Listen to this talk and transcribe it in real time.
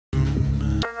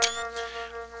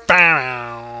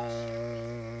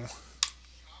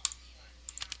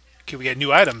Okay, we got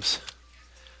new items.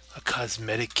 A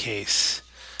cosmetic case.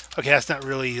 Okay, that's not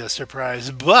really a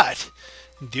surprise, but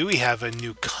do we have a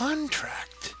new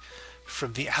contract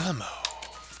from the Alamo?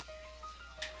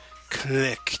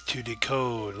 Click to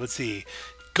decode. Let's see.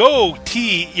 Go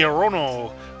T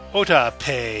Irono Ota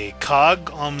Pay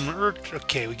Cog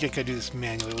Okay, we can't do this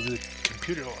manually. We'll do it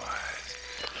computer wise.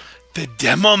 The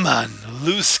Demoman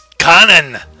Loose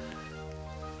Cannon.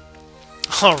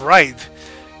 Alright.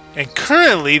 And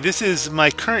currently, this is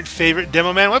my current favorite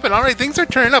Demo Man weapon. Alright, things are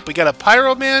turning up. We got a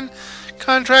Pyro Man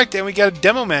contract, and we got a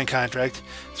Demo Man contract.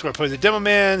 So we're putting the Demo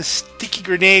Man, Sticky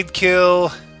Grenade Kill,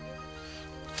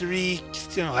 3,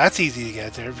 that's easy to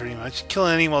get there, pretty much. Kill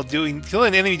an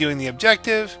enemy doing the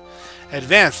objective.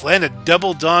 Advance, land a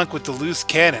double donk with the loose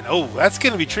cannon. Oh, that's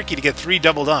going to be tricky to get 3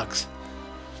 double donks.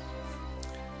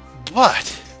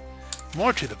 But,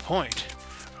 more to the point,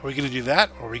 are we going to do that,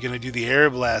 or are we going to do the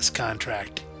Airblast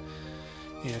contract?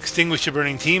 Extinguish a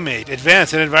burning teammate.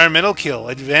 Advance, an environmental kill.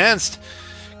 Advanced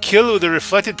kill with a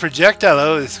reflected projectile.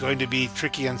 Oh, it's going to be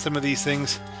tricky on some of these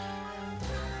things.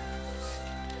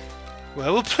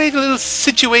 Well, we'll play it a little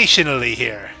situationally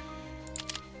here.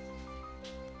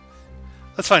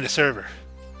 Let's find a server.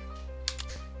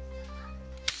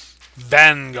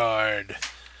 Vanguard.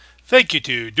 Thank you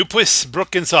to Dupuis,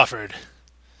 Brook, and Sofford.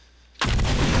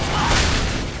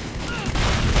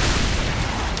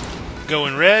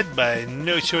 Going red by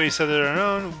no choice other than our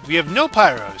own. We have no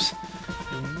pyros.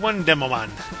 And 1 Demoman.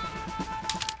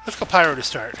 Let's go pyro to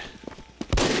start.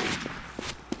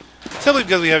 Simply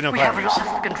because we have no pyros. We have lost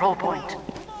the control point.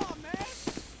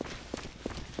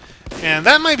 And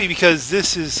that might be because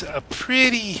this is a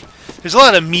pretty... There's a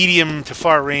lot of medium to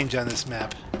far range on this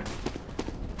map.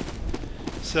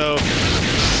 So...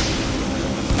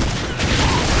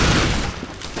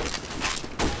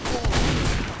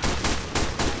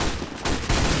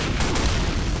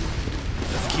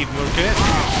 keep moving it.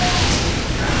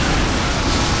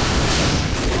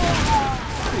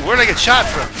 Ooh, where'd I get shot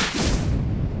from?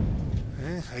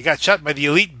 I got shot by the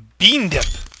elite bean dip.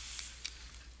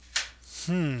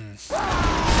 Can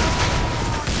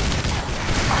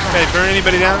I burn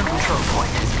anybody down? Control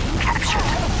point is being captured.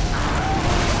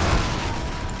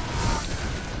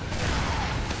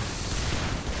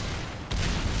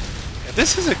 Yeah,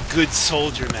 this is a good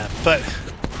soldier map, but...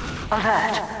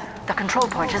 Alert! The control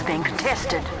point is being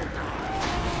contested.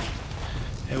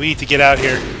 Yeah, we need to get out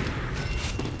here.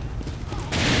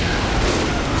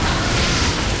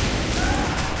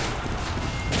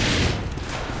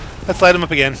 Let's light him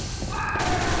up again.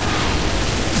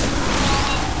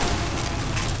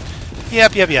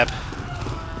 Yep.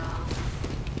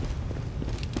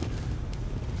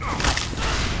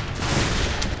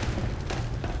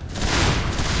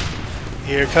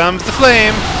 Here comes the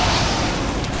flame.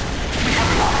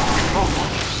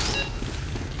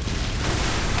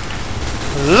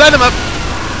 Light him up.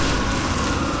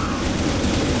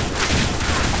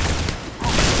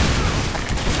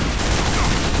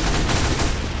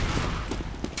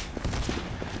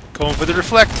 Going for the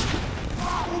reflect.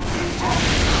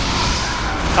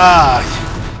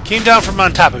 Came down from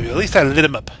on top of you. At least I lit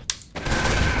him up.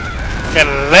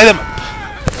 Gotta light him up.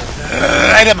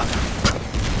 Light him up.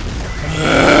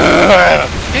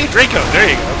 Hey, Draco, there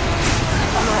you go.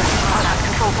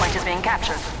 Control point is being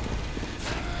captured.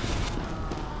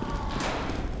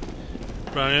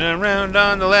 Running around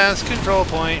on the last control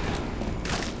point.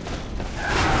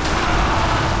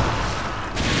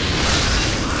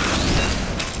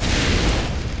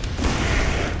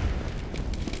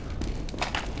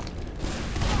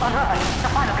 The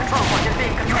final control point is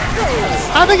being controlled.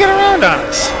 How'd they get around on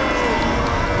us?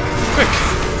 Quick!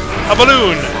 A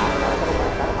balloon!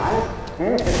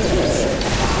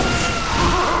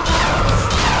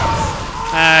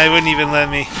 It wouldn't even let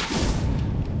me.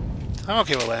 I'm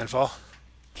okay with Landfall.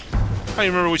 I don't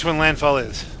even remember which one Landfall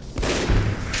is.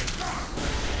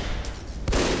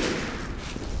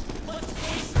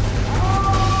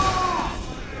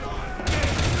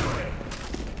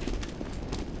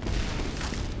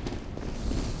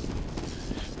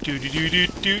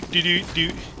 Do.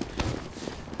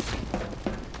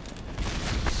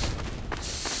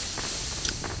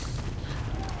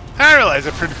 I realize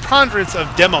a preponderance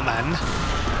of Demo Men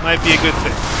might be a good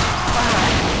thing.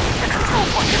 The control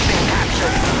point is being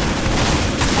captured.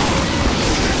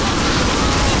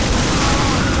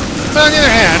 But on the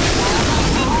other hand,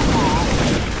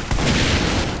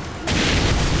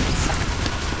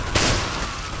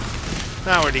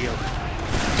 now where'd he go?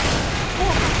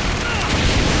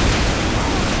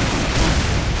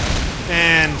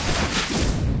 And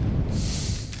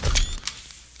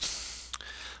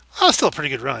that was still a pretty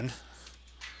good run.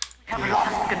 Have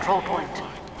lost control point.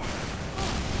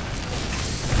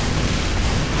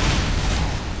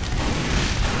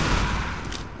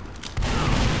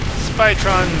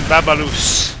 Spytron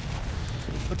Babalus.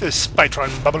 What does Spytron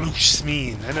Babalus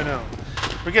mean? I don't know.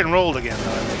 We're getting rolled again,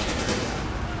 though, I think.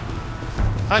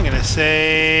 I'm gonna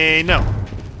say no.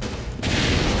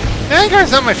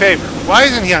 Vanguard's not my favorite. Why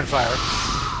isn't he on fire?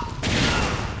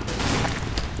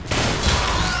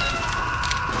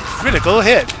 Critical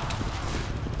hit.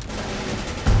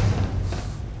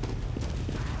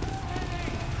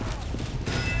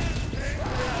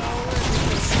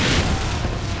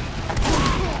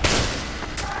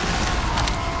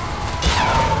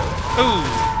 Ooh,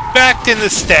 backed in the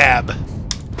stab.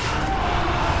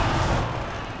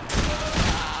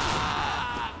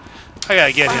 I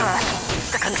gotta get him.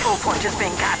 The control point is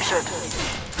being captured.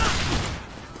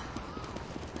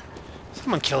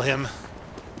 Someone kill him.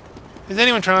 Is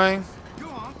anyone trying?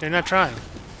 They're not trying.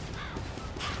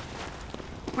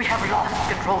 We have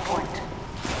lost control point.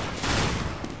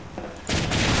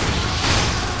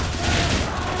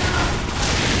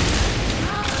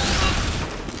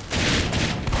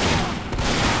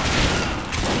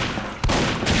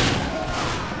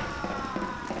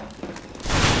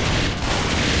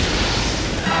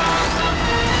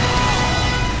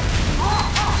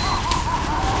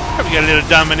 We got a little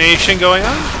domination going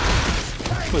on.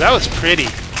 Ooh, that was pretty.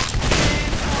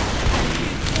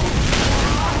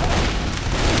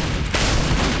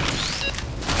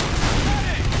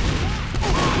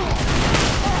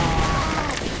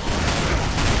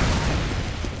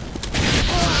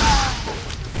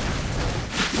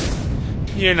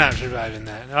 You're not surviving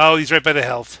that. Oh, he's right by the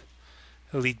health.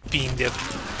 Elite bean dip.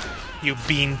 You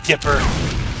bean dipper.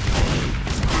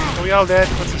 Are we all dead?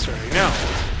 What's the story? No.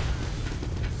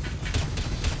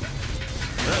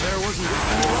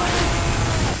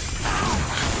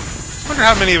 Wonder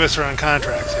how many of us are on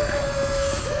contracts here.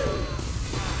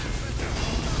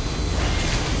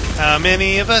 How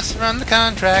many of us are on the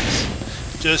contracts?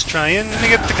 Just trying to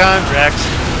get the contracts.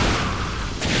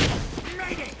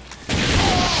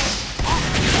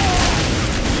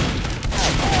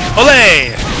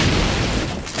 Olé!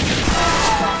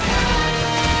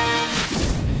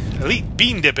 Elite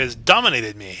Bean Dip has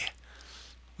dominated me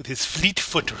with his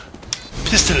fleet-foot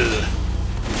pistol.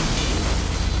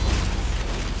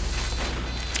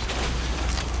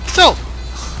 So,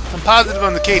 I'm positive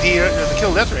on the the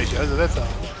kill-death ratio, so that's all.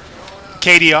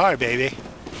 KDR, baby.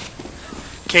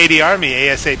 KDR me,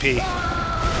 ASAP.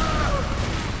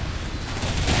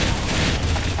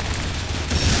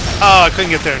 Oh, I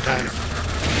couldn't get there in time.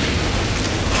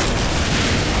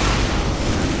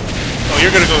 Oh,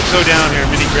 you're gonna go so down here,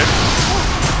 mini grip.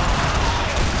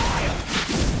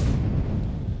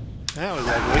 That was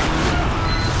ugly.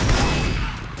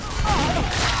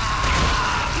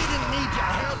 Didn't need your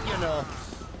help, you know.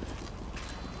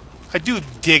 I do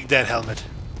dig that helmet.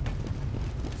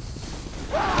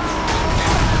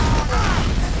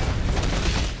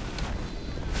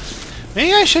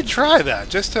 Maybe I should try that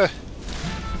just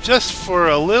for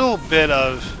a little bit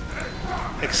of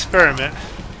experiment.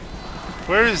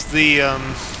 Where is the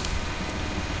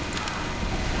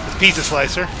pizza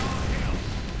slicer?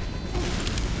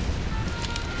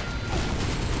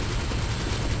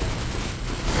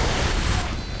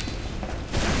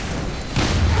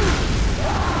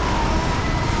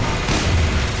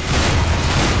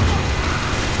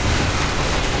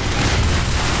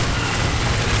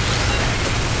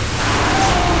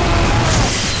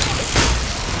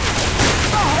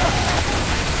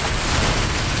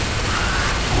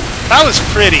 That was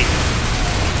pretty.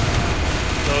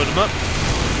 Load him up.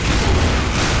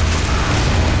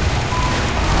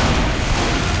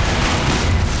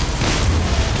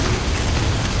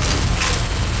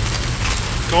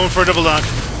 Going for a double dunk.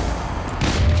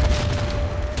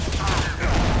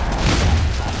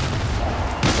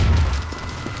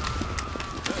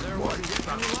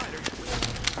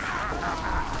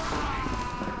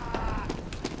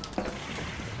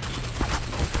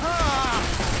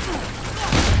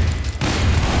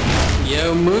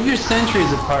 Yo, move your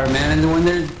sentries apart, man. And when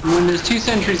there's two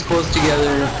sentries close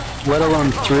together, let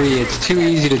alone three, it's too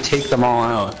easy to take them all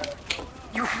out.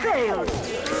 You failed.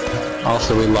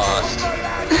 Also, we lost.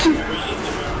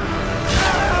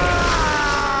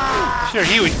 Sure,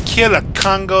 he would kill a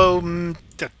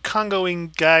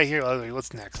Congoing guy here. Oh, wait,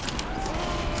 what's next?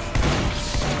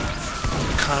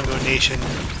 Congo Nation.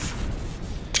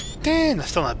 Damn,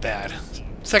 that's still not bad.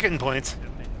 Second in points.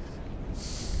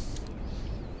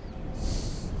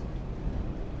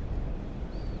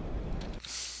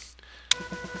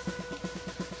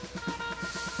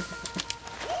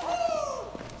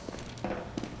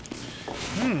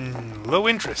 low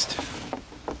interest.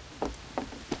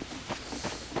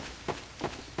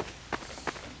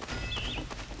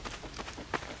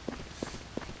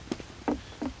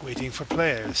 Waiting for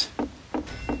players.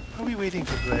 Are we waiting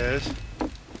for players?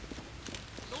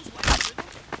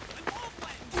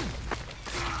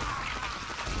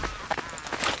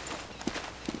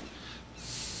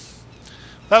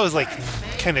 That was like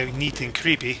kind of neat and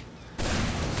creepy.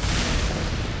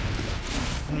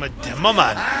 I'm a demo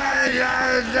man.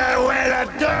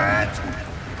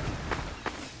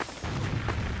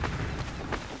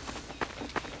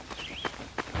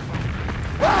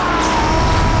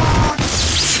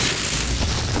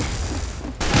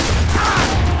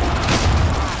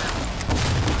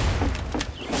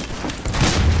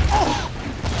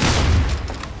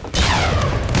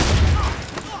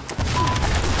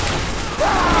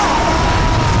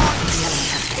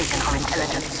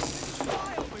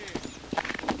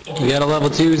 We got a level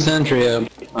 2 sentry up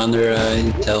on their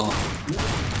intel.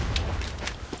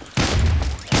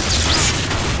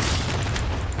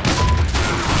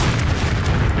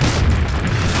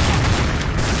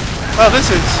 Well, this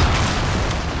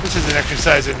is an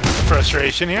exercise in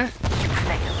frustration here.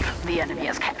 Failed. The enemy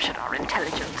has captured our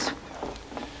intelligence.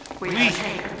 We have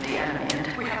taken the enemy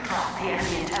and we have brought the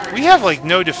enemy intelligence. We have like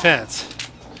no defense.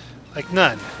 Like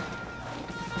none.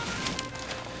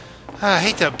 I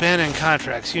hate to abandon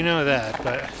contracts, you know that,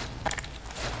 but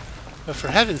for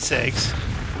heaven's sakes,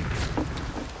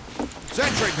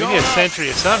 we need a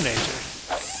sentry of some nature.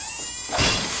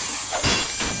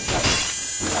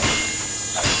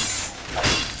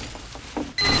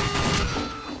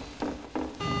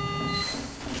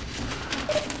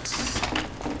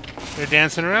 They're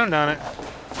dancing around on it.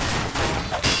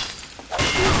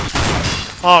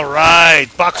 All right,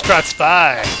 Boxtrot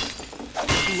Spy.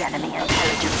 The enemy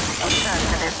intelligence returned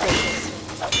to their base.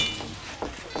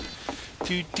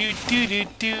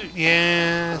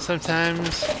 Yeah,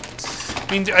 sometimes. I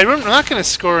mean, I'm not going to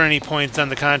score any points on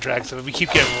the contract, so if we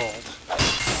keep getting rolled.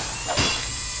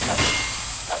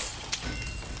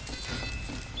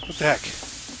 What the heck?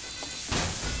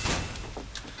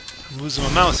 I'm losing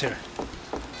my mouse here.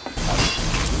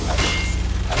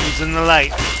 I'm losing the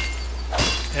light.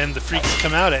 And the freaks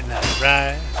come out at night,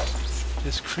 right?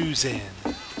 Just cruise in.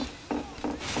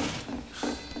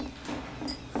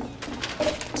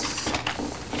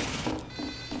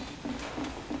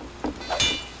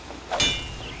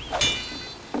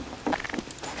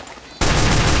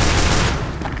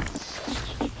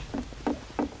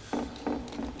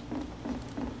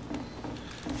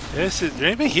 Is there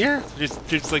anybody here?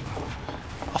 There's like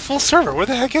a full server. Where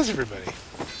the heck is everybody?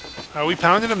 Are we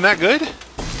pounding them that good?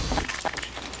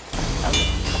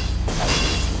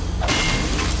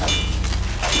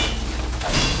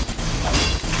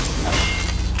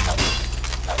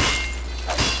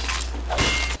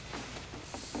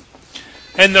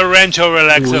 And the Rancho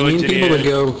Relaxo We need engineer. people to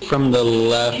go from the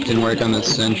left and work on the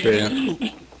sentry.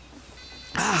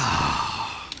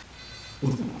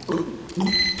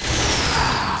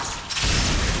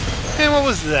 And what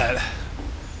was that?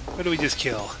 What did we just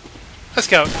kill? A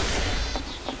scout.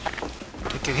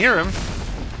 I can hear him.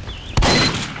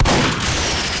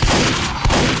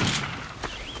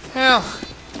 Well,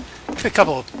 put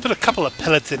a couple of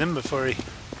pellets in him before he.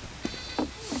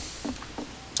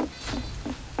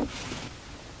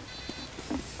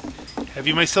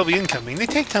 Heavy might still be incoming. They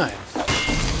take time.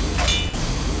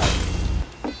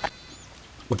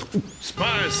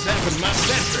 Spies sapping my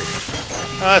sentry.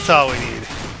 That's all we need.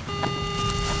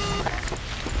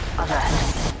 Alert.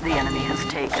 The enemy has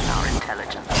taken our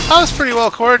intelligence. That was pretty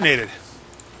well coordinated.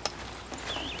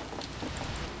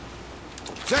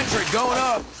 Sentry going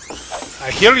up.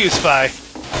 I hear you, Spy. Spies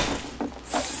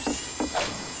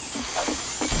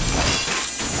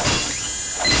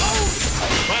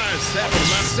sapping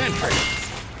my sentry.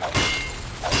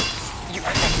 You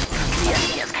failed. The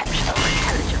enemy has captured our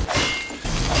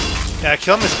intelligence. Yeah,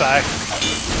 kill me, Spy.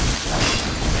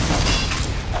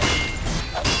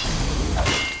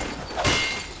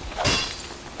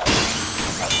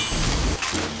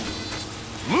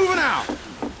 Moving out.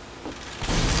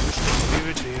 Leave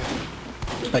it to you.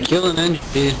 By killing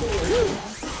Engie,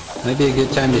 might be a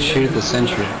good time to shoot at the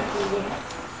sentry.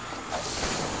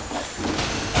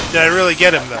 Did I really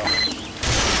get him, though?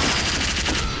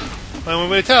 Well,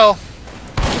 we tell.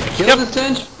 Kill the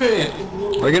sentry!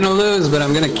 We're gonna lose, but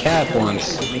I'm gonna cap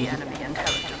once. The enemy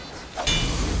intelligence.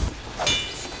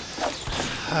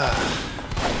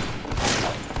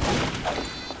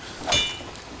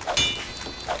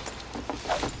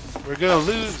 We're gonna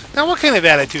lose. Now, what kind of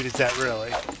attitude is that,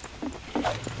 really?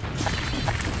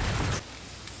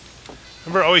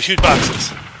 Remember, always shoot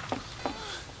boxes.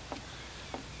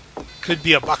 Could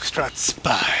be a Boxtrot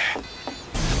spy.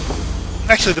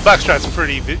 Actually, the Boxtrot's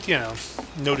pretty, you know,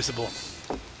 noticeable.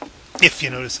 If you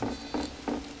notice him.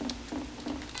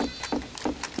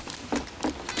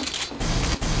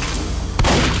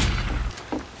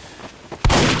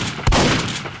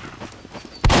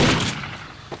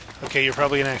 Okay, you're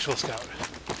probably an actual scout.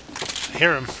 I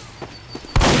hear him.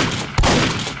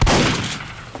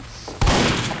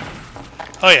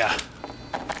 Oh yeah.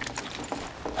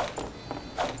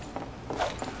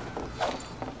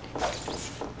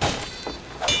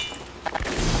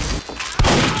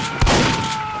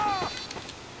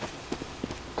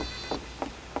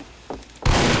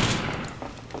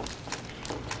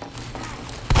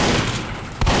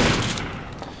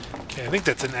 Okay, I think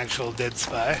that's an actual dead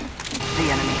spy. The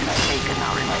enemy has taken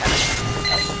our intelligence.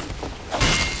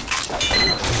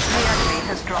 The enemy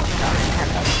has dropped our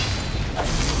intelligence.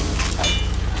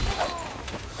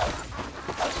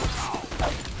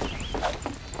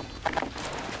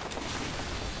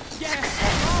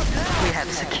 Success. We have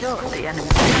secured the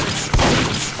enemy's intelligence.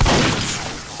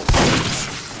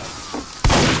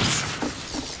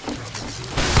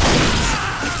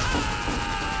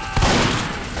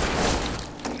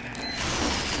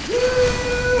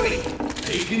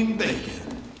 Bacon, bacon.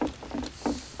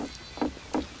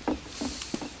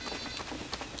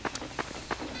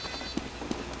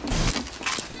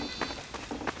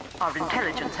 Our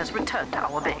intelligence has returned to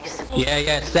our base.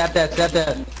 Yeah, stab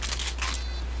that.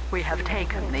 We have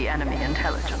taken the enemy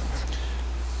intelligence.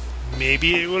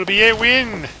 Maybe it will be a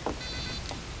win.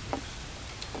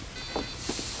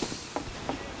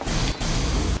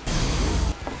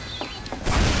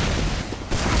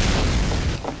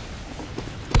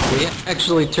 We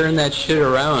actually turned that shit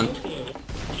around.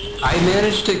 I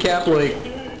managed to cap, like...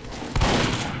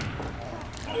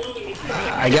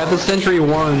 I got the sentry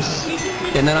once,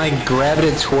 and then I grabbed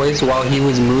it twice while he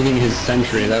was moving his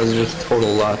sentry. That was just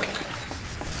total luck.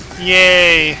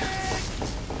 Yay.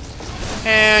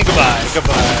 And goodbye.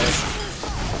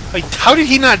 Like, how did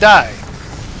he not die?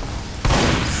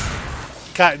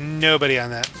 Got nobody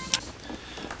on that.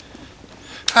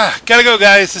 Gotta go,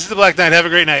 guys. This is the Black Knight. Have a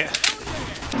great night.